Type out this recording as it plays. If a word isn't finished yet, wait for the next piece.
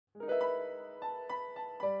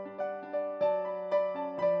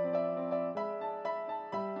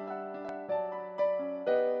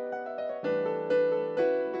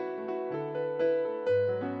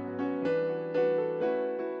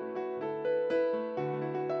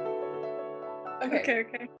Okay.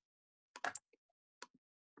 Okay.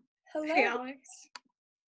 Hello, Hey, Alex.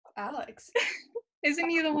 Alex. Isn't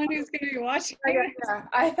he the one who's going to be watching? Yeah.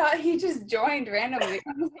 I thought he just joined randomly.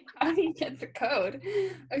 I was like, how did he get the code?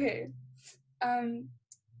 Okay.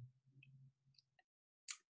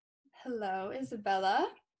 Hello, Isabella.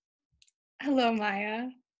 Hello, Maya.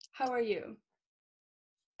 How are you?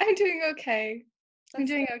 I'm doing okay. I'm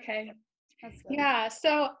That's doing good. okay. That's good. Yeah,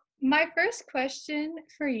 so my first question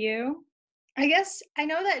for you, I guess I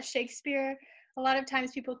know that Shakespeare, a lot of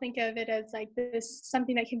times people think of it as like this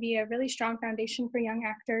something that can be a really strong foundation for young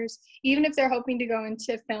actors, even if they're hoping to go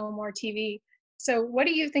into film or TV. So what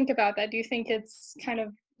do you think about that? Do you think it's kind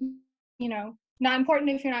of, not important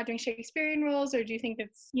if you're not doing Shakespearean roles, or do you think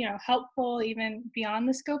it's, helpful even beyond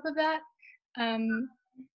the scope of that?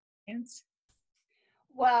 Yes.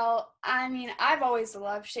 Well, I mean, I've always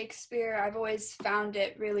loved Shakespeare. I've always found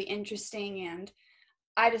it really interesting, and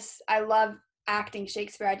I love acting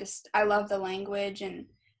Shakespeare. I love the language and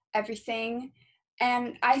everything.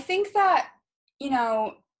 And I think that,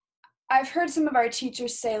 I've heard some of our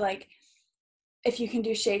teachers say, like, if you can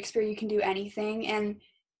do Shakespeare, you can do anything. And,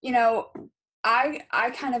 you know,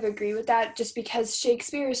 I kind of agree with that, just because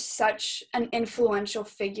Shakespeare is such an influential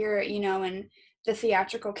figure, in the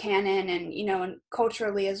theatrical canon and, and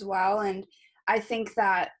culturally as well. And I think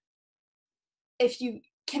that if you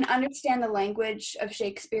can understand the language of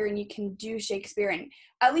Shakespeare and you can do Shakespeare, and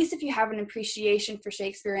at least if you have an appreciation for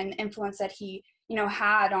Shakespeare and the influence that he,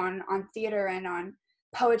 had on theater and on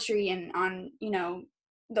poetry and on,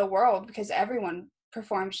 the world, because everyone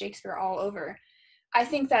performs Shakespeare all over. I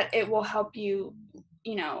think that it will help you,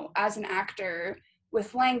 as an actor,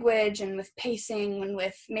 with language and with pacing and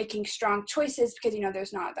with making strong choices, because,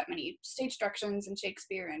 there's not that many stage directions in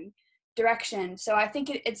Shakespeare and direction. So I think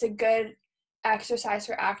it's a good exercise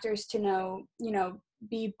for actors to know,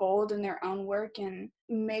 be bold in their own work and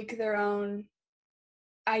make their own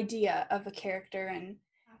idea of a character. And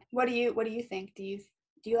what do you think? Do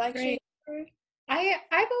you like Great. Shakespeare?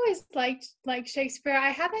 I've always liked Shakespeare.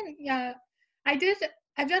 I haven't.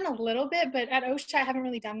 I've done a little bit, but at OCSA I haven't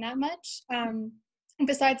really done that much.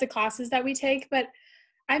 Besides the classes that we take, but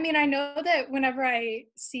I mean, I know that whenever I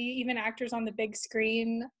see even actors on the big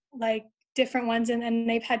screen, like different ones, and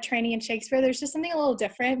they've had training in Shakespeare, there's just something a little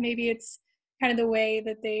different. Maybe it's kind of the way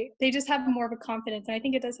that they just have more of a confidence, and I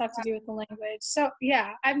think it does have to do with the language. So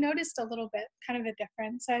yeah, I've noticed a little bit, kind of a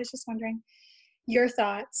difference. So I was just wondering your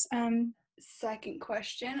thoughts. Second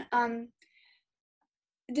question.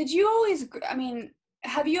 Did you always,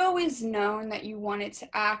 have you always known that you wanted to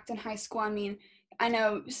act in high school? I mean, I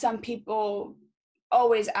know some people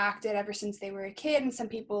always acted ever since they were a kid, and some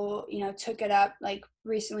people, took it up like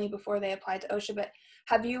recently before they applied to OSHA, but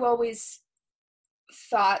have you always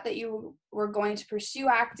thought that you were going to pursue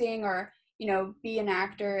acting or, be an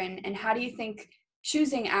actor? And how do you think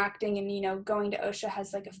choosing acting and, going to OSHA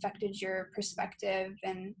has like affected your perspective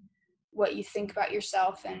and what you think about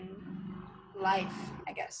yourself and life,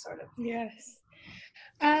 I guess, sort of? Yes.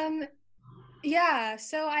 Yeah,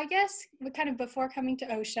 so I guess kind of before coming to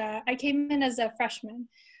OSHA, I came in as a freshman.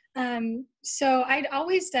 So I'd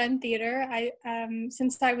always done theater.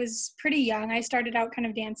 Since I was pretty young, I started out kind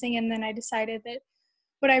of dancing, and then I decided that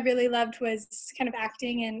what I really loved was kind of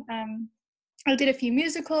acting, and I did a few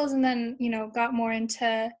musicals, and then, got more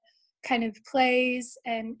into kind of plays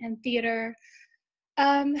and theater.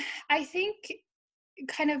 I think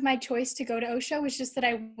kind of my choice to go to OSHA was just that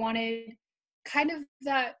I wanted kind of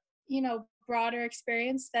that, broader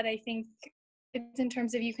experience that I think it's in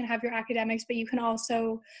terms of you can have your academics, but you can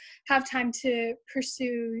also have time to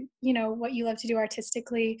pursue, what you love to do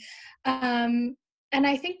artistically. And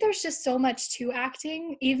I think there's just so much to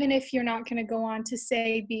acting, even if you're not going to go on to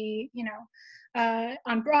say be,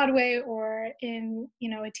 on Broadway or in,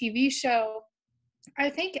 a TV show. I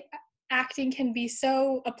think acting can be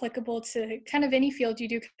so applicable to kind of any field you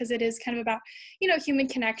do, because it is kind of about, human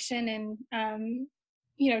connection and,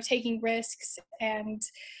 taking risks and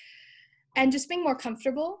just being more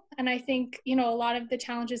comfortable. And I think, a lot of the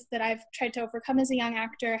challenges that I've tried to overcome as a young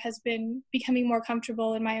actor has been becoming more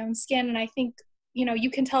comfortable in my own skin. And I think,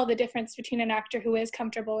 you can tell the difference between an actor who is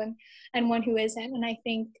comfortable and one who isn't. And I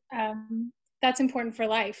think that's important for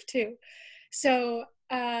life too. So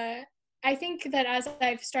I think that as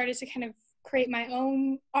I've started to kind of create my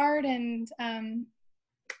own art and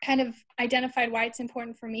kind of identified why it's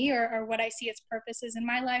important for me, or what I see its purposes in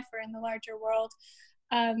my life or in the larger world,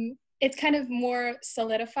 it's kind of more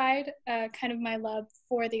solidified kind of my love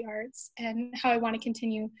for the arts and how I want to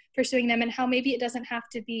continue pursuing them, and how maybe it doesn't have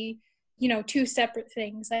to be two separate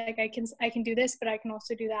things. Like I can do this, but I can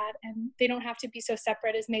also do that, and they don't have to be so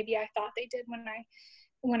separate as maybe I thought they did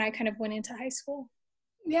when I kind of went into high school.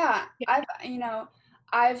 Yeah, Yeah.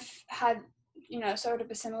 I've had, sort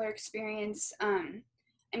of a similar experience.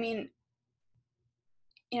 I mean,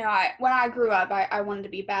 when I grew up, I wanted to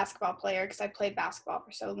be a basketball player because I played basketball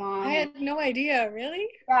for so I long. And had no idea. Really?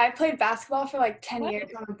 yeah, I played basketball for like 10 What?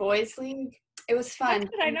 years on the boys league. It was How fun.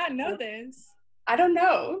 did I not know this? I don't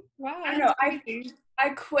know. Wow, I don't that's know. crazy. I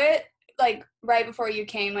quit like right before you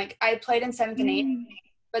came. Like I played in 7th and 8th, Mm.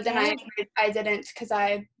 but then Oh, I didn't because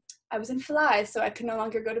I was in Fly, so I could no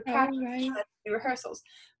longer go to practice, oh, right. rehearsals.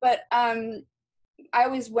 But I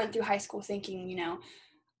always went through high school thinking,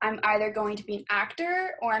 I'm either going to be an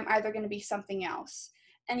actor or I'm either going to be something else.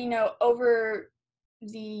 And over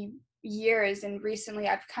the years and recently,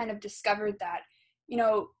 I've kind of discovered that,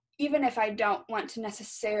 even if I don't want to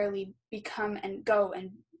necessarily become and go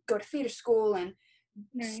to theater school and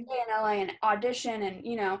stay Right. in LA and audition,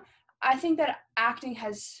 and I think that acting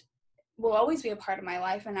will always be a part of my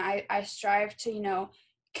life, and I strive to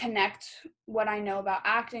connect what I know about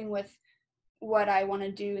acting with what I want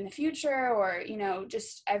to do in the future, or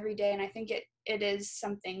just every day. And I think it is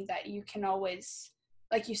something that you can always,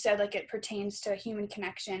 like you said, like it pertains to human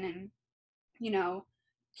connection and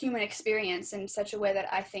human experience in such a way that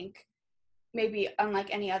I think maybe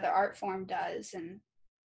unlike any other art form does. And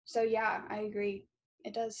so yeah, I agree,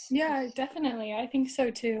 it does. Yeah, definitely. I think so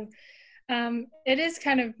too. It is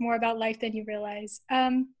kind of more about life than you realize.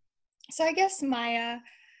 So I guess Maya,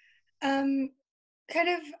 kind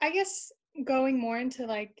of, I guess going more into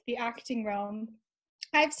like the acting realm,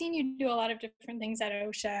 I've seen you do a lot of different things at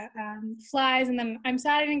OCSA, flies, and then I'm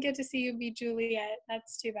sad I didn't get to see you be Juliet.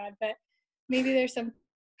 That's too bad, but maybe there's some.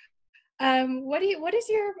 What is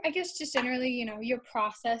your, I guess just generally, your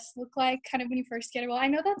process look like kind of when you first get a role? I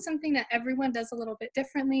know that's something that everyone does a little bit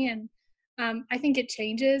differently, and I think it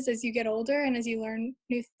changes as you get older and as you learn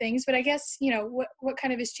new things. But I guess, what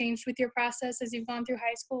kind of has changed with your process as you've gone through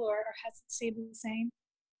high school, or has it stayed the same?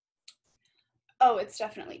 Oh, it's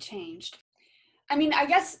definitely changed. I mean, I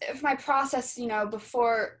guess if my process,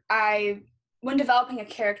 when developing a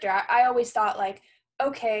character, I always thought like,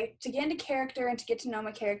 okay, to get into character and to get to know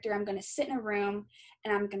my character, I'm going to sit in a room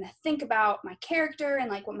and I'm going to think about my character and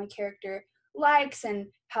like what my character likes and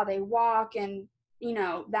how they walk and,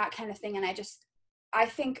 that kind of thing. And I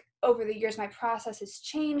think over the years, my process has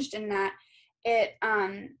changed in that it,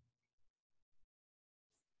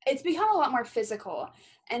 it's become a lot more physical.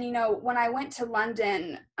 And when I went to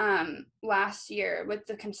London last year with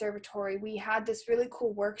the conservatory, we had this really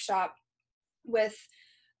cool workshop with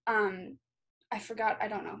I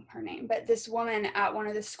don't know her name, but this woman at one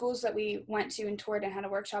of the schools that we went to and toured and had a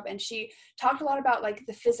workshop, and she talked a lot about like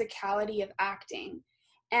the physicality of acting.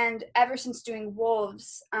 And ever since doing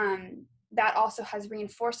Wolves, that also has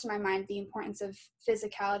reinforced in my mind the importance of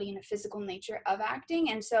physicality and the physical nature of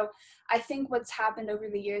acting. And so I think what's happened over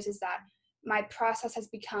the years is that my process has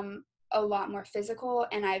become a lot more physical,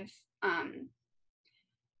 and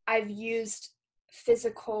I've used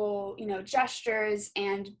physical, gestures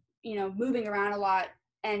and, moving around a lot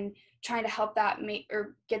and trying to help that make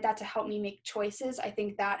or get that to help me make choices. I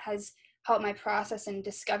think that has helped my process in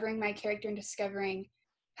discovering my character and discovering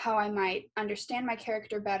how I might understand my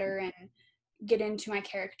character better and get into my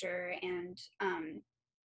character and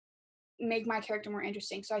make my character more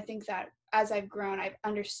interesting. So I think that as I've grown, I've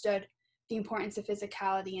understood the importance of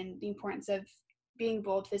physicality and the importance of being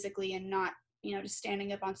bold physically and not, just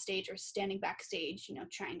standing up on stage or standing backstage,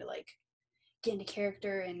 trying to like get into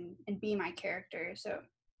character and be my character. So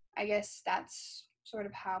I guess that's sort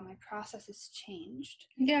of how my process has changed.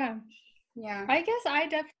 Yeah. Yeah. I guess I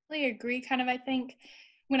definitely agree. Kind of, I think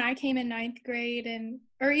when I came in ninth grade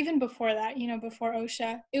or even before that, before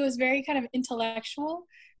OSHA, it was very kind of intellectual,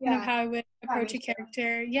 kind of Yeah. how I would Yeah, approach me a too.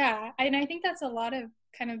 character. Yeah. And I think that's a lot of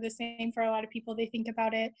kind of the same for a lot of people. They think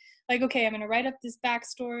about it like, okay, I'm going to write up this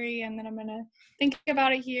backstory and then I'm going to think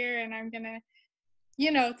about it here and I'm going to,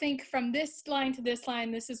 think from this line to this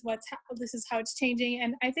line, this is how it's changing.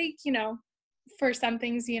 And I think, for some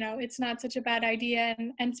things, it's not such a bad idea.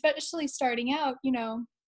 And especially starting out,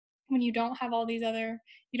 when you don't have all these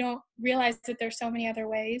you don't realize that there's so many other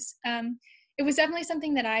ways. It was definitely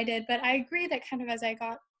something that I did, but I agree that kind of as I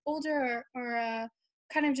got older or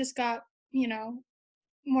kind of just got,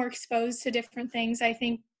 more exposed to different things, I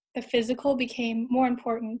think the physical became more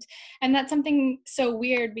important. And that's something so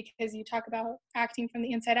weird because you talk about acting from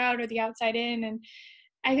the inside out or the outside in. And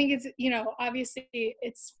I think it's, obviously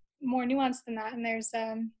it's more nuanced than that. And there's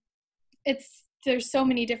there's so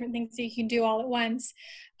many different things that you can do all at once.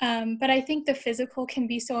 But I think the physical can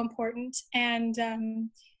be so important. And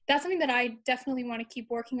that's something that I definitely want to keep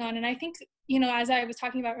working on. And I think, as I was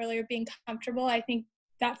talking about earlier, being comfortable, I think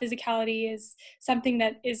that physicality is something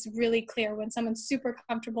that is really clear. When someone's super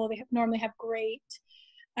comfortable, they normally have great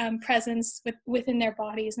presence within their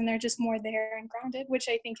bodies, and they're just more there and grounded, which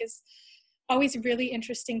I think is always really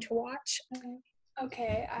interesting to watch.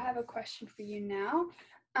 Okay, I have a question for you now.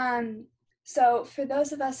 So for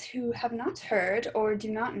those of us who have not heard or do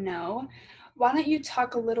not know, why don't you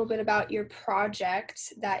talk a little bit about your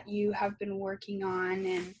project that you have been working on,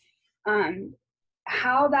 and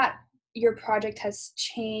how that your project has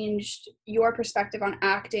changed your perspective on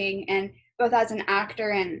acting, and both as an actor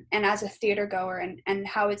and as a theater goer, and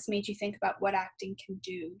how it's made you think about what acting can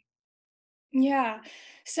do. Yeah.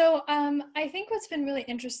 So I think what's been really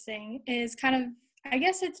interesting is kind of, I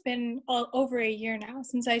guess it's been over a year now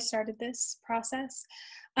since I started this process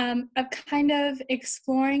of kind of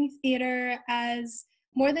exploring theater as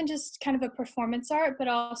more than just kind of a performance art, but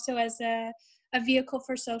also as a vehicle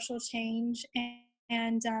for social change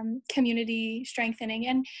and community strengthening.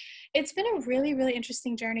 And it's been a really, really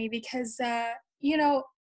interesting journey because,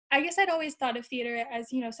 I guess I'd always thought of theater as,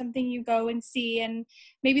 something you go and see, and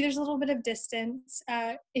maybe there's a little bit of distance.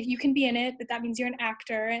 If you can be in it, but that means you're an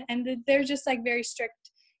actor, and there's just like very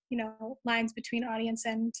strict, lines between audience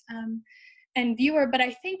and viewer. But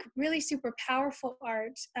I think really super powerful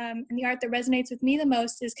art, and the art that resonates with me the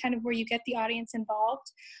most is kind of where you get the audience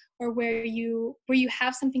involved, or where you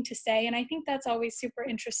have something to say. And I think that's always super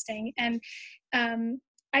interesting. And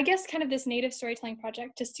I guess kind of this native storytelling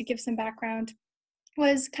project, just to give some background,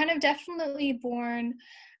 was kind of definitely born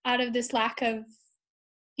out of this lack of,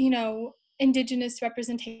 Indigenous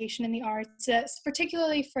representation in the arts,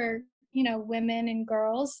 particularly for, women and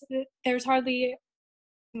girls. There's hardly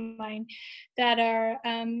mine that are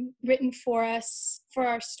written for us, for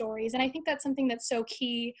our stories. And I think that's something that's so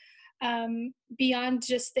key beyond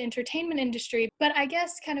just the entertainment industry. But I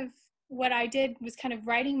guess kind of what I did was kind of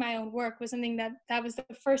writing my own work was something that was the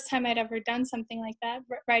first time I'd ever done something like that,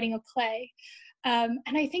 writing a play. And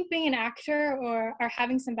I think being an actor or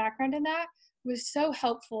having some background in that was so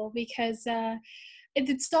helpful because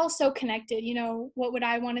it's all so connected. What would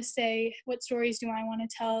I want to say? What stories do I want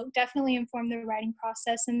to tell? Definitely informed the writing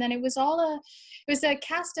process. And then it was a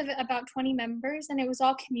cast of about 20 members, and it was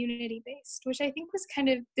all community based, which I think was kind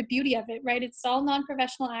of the beauty of it, right? It's all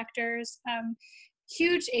non-professional actors,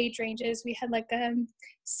 huge age ranges. We had like a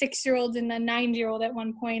 6-year-old and a 9-year-old at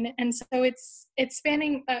one point, and so it's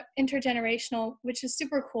spanning intergenerational, which is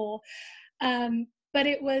super cool. But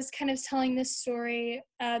it was kind of telling this story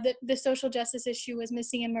that the social justice issue was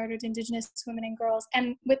missing and murdered Indigenous women and girls.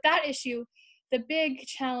 And with that issue, the big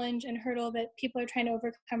challenge and hurdle that people are trying to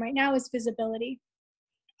overcome right now is visibility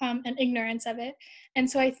and ignorance of it. And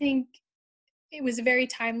so I think it was very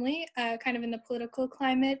timely, kind of in the political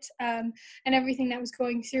climate and everything that was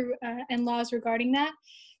going through and laws regarding that,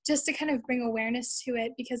 just to kind of bring awareness to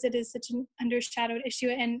it because it is such an undershadowed issue.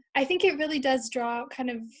 And I think it really does draw out kind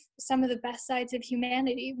of some of the best sides of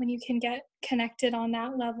humanity when you can get connected on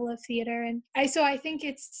that level of theater. And I think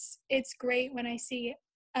it's great when I see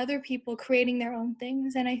other people creating their own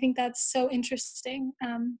things. And I think that's so interesting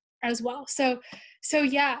as well. So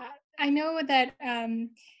yeah, I know that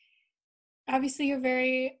obviously you're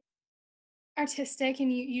very artistic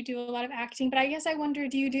and you do a lot of acting, but I guess I wonder,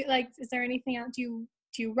 do you do is there anything else?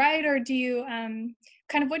 Do you write, or do you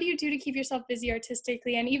kind of, what do you do to keep yourself busy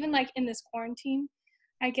artistically? And even like in this quarantine,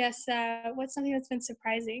 I guess, what's something that's been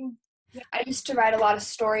surprising? I used to write a lot of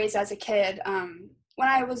stories as a kid. When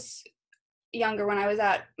I was younger, when I was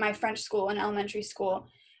at my French school in elementary school,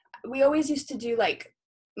 we always used to do like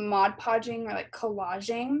Mod Podging or like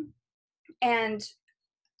collaging, and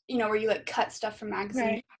where you like cut stuff from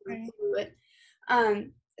magazines and glue it.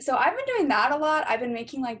 So I've been doing that a lot. I've been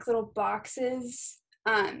making like little boxes,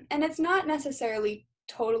 and it's not necessarily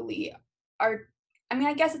totally art. I mean,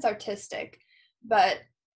 I guess it's artistic, but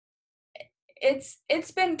it's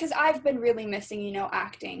been because I've been really missing,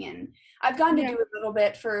 acting, and I've gotten to do a little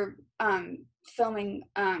bit for filming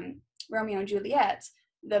Romeo and Juliet,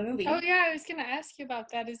 the movie. Oh yeah, I was gonna ask you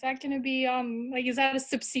about that. Is that gonna be is that a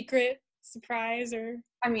secret surprise? Or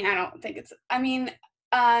I mean, I don't think it's. I mean,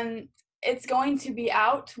 it's going to be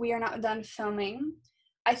out. We are not done filming.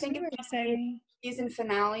 I think it's exciting. Season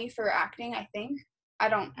finale for acting. I think.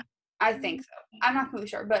 I think so. I'm not really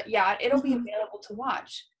sure, but yeah, it'll be available to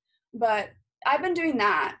watch. But I've been doing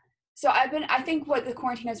that. So I think what the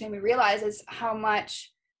quarantine has made me realize is how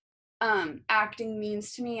much acting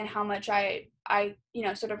means to me, and how much I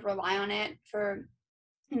sort of rely on it for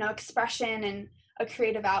expression and a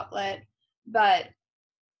creative outlet. But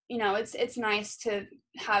it's nice to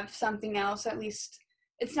have something else. At least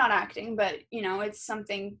it's not acting, but it's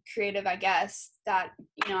something creative, I guess, that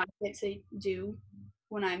I get to do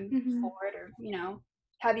when I'm Mm-hmm. bored. Or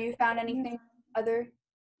have you found Yeah. anything other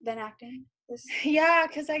than acting? Yeah,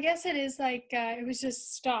 because I guess it is like it was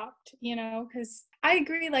just stopped, because I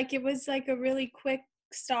agree, like it was like a really quick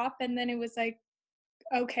stop, and then it was like,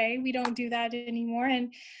 okay, we don't do that anymore.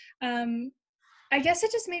 And I guess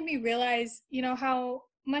it just made me realize, how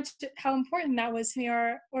important that was to me,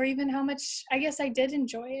 or even how much I guess I did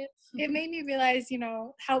enjoy it. It made me realize,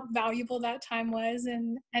 how valuable that time was,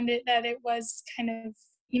 and that it was kind of,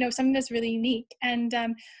 something that's really unique. And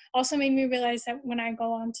also made me realize that when I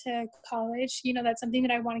go on to college, that's something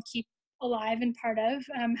that I want to keep alive and part of,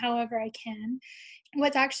 however I can.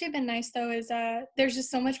 What's actually been nice though is there's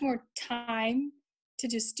just so much more time to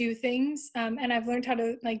just do things, and I've learned how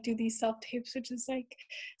to like do these self tapes, which is like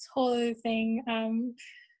this whole other thing.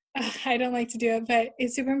 I don't like to do it, but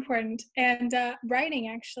it's super important. And writing,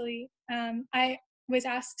 actually, I've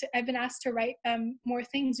been asked to write more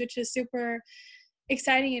things, which is super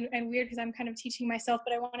exciting and weird because I'm kind of teaching myself,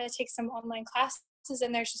 but I want to take some online classes,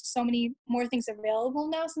 and there's just so many more things available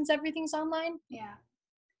now since everything's online.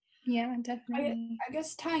 Yeah, definitely. I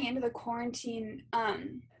guess tying into the quarantine,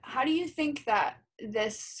 how do you think that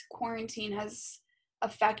this quarantine has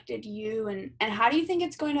affected you, and how do you think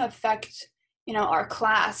it's going to affect, our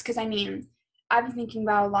class? Because I mean, I've been thinking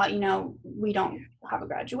about a lot, we don't have a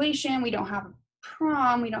graduation, we don't have a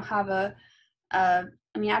prom, we don't have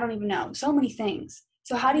I mean, I don't even know, so many things.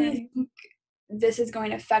 So how do you think this is going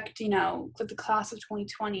to affect, with the class of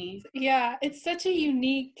 2020? Yeah, it's such a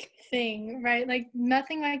unique thing, right? Like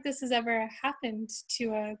nothing like this has ever happened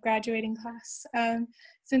to a graduating class.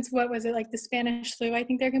 Since what was it, like the Spanish flu, I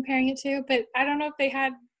think they're comparing it to, but I don't know if they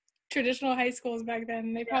had traditional high schools back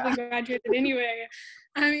then. They probably graduated anyway.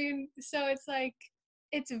 I mean, so it's like,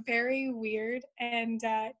 it's very weird and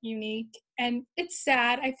unique, and it's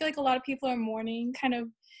sad. I feel like a lot of people are mourning kind of,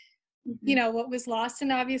 what was lost.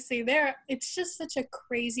 And obviously it's just such a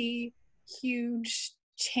crazy, huge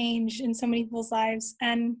change in so many people's lives.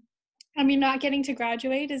 And I mean, not getting to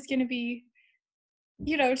graduate is going to be,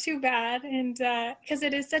 too bad. And because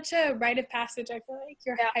it is such a rite of passage, I feel like,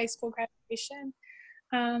 your high school graduation.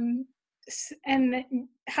 And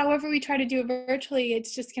however we try to do it virtually,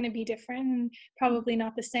 it's just going to be different and probably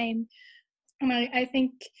not the same. And I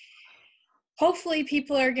think hopefully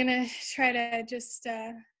people are going to try to just,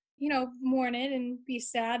 mourn it and be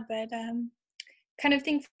sad, but kind of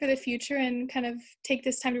think for the future and kind of take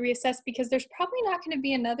this time to reassess, because there's probably not going to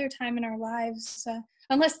be another time in our lives,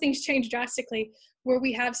 unless things change drastically, where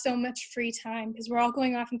we have so much free time, because we're all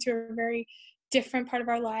going off into a very different part of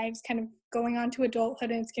our lives, kind of going on to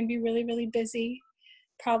adulthood, and it's going to be really, really busy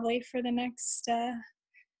probably for the next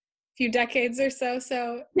few decades or so.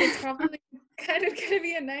 So it's probably kind of going to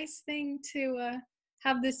be a nice thing to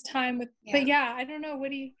have this time with. But yeah, I don't know.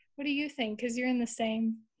 What do you think? Because you're in the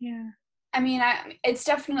same. Yeah. I mean, it's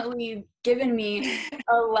definitely given me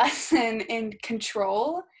a lesson in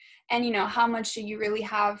control, and how much do you really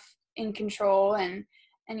have in control, and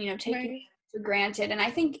taking it for granted. And I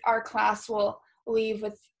think our class will leave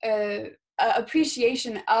with a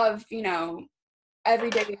appreciation of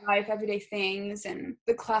everyday life, everyday things, and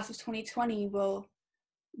the class of 2020 will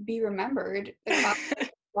be remembered. The class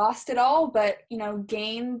lost it all, but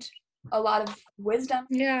gained a lot of wisdom.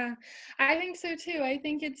 Yeah, I think so too. I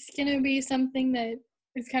think it's gonna be something that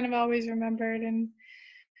is kind of always remembered. And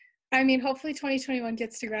I mean, hopefully 2021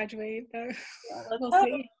 gets to graduate, but we'll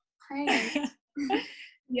see.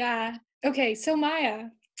 Yeah. Okay, so Maia,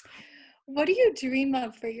 what do you dream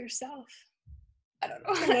of for yourself? I don't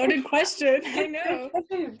know. Loaded question. I know.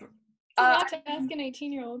 It's a lot to ask an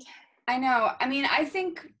 18-year-old. I know. I mean, I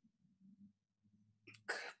think,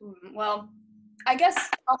 well, I guess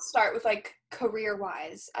I'll start with like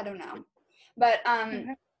career-wise. I don't know, but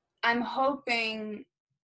I'm hoping,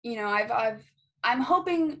 I'm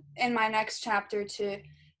hoping in my next chapter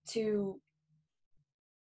to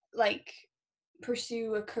like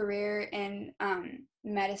pursue a career in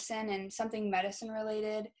medicine and something medicine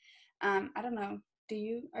related. I don't know.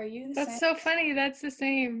 Are you the same? That's so funny. That's the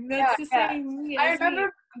same. That's the same. I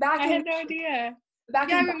remember I had no idea. Back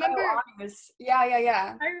in I remember. Yeah.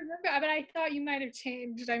 I remember, but I thought you might have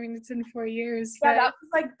changed. I mean, it's in 4 years. Yeah,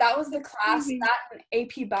 that was the class, that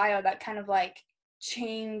AP Bio, that kind of like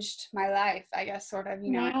changed my life, I guess, sort of,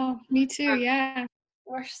 Wow, me too, yeah.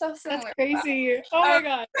 We're so similar. That's crazy. Oh my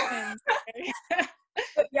God.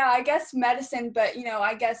 But yeah, I guess medicine, but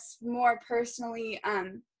I guess more personally,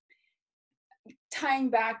 tying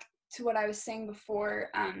back to what I was saying before,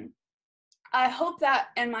 I hope that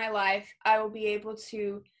in my life I will be able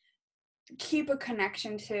to keep a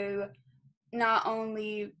connection to not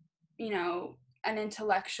only, an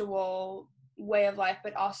intellectual way of life,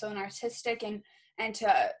 but also an artistic, and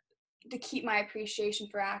to keep my appreciation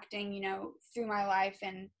for acting, through my life,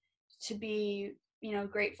 and to be,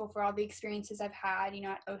 grateful for all the experiences I've had,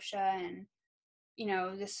 at OCSA, and,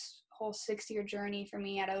 this whole 6-year journey for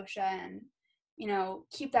me at OCSA, and,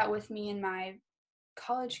 keep that with me in my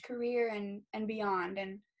college career and beyond.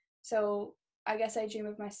 And so I guess I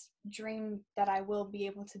dream that I will be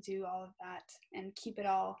able to do all of that and keep it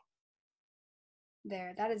all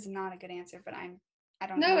there. That is not a good answer, but I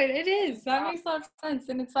don't No, know. it is. That makes a lot of sense.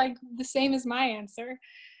 And it's like the same as my answer.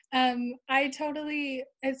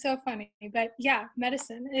 It's so funny. But yeah,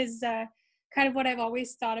 medicine is kind of what I've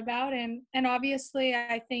always thought about. And obviously,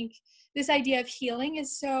 I think this idea of healing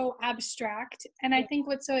is so abstract. And I think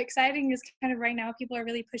what's so exciting is kind of right now, people are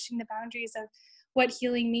really pushing the boundaries of what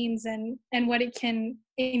healing means and what it can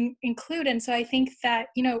include. And so I think that,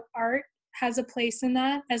 art has a place in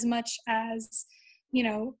that as much as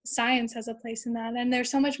science has a place in that, and they're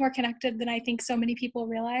so much more connected than I think so many people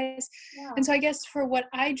realize. Yeah. And so I guess for what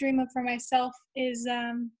I dream of for myself is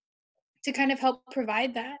to kind of help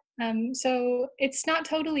provide that. So it's not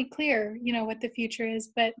totally clear, what the future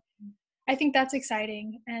is, but I think that's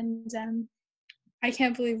exciting, and I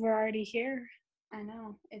can't believe we're already here. I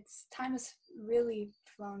know. Time has really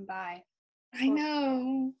flown by. I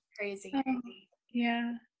know. Crazy.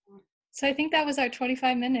 Yeah. So I think that was our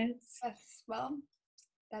 25 minutes. Yes, well,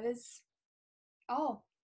 that is all.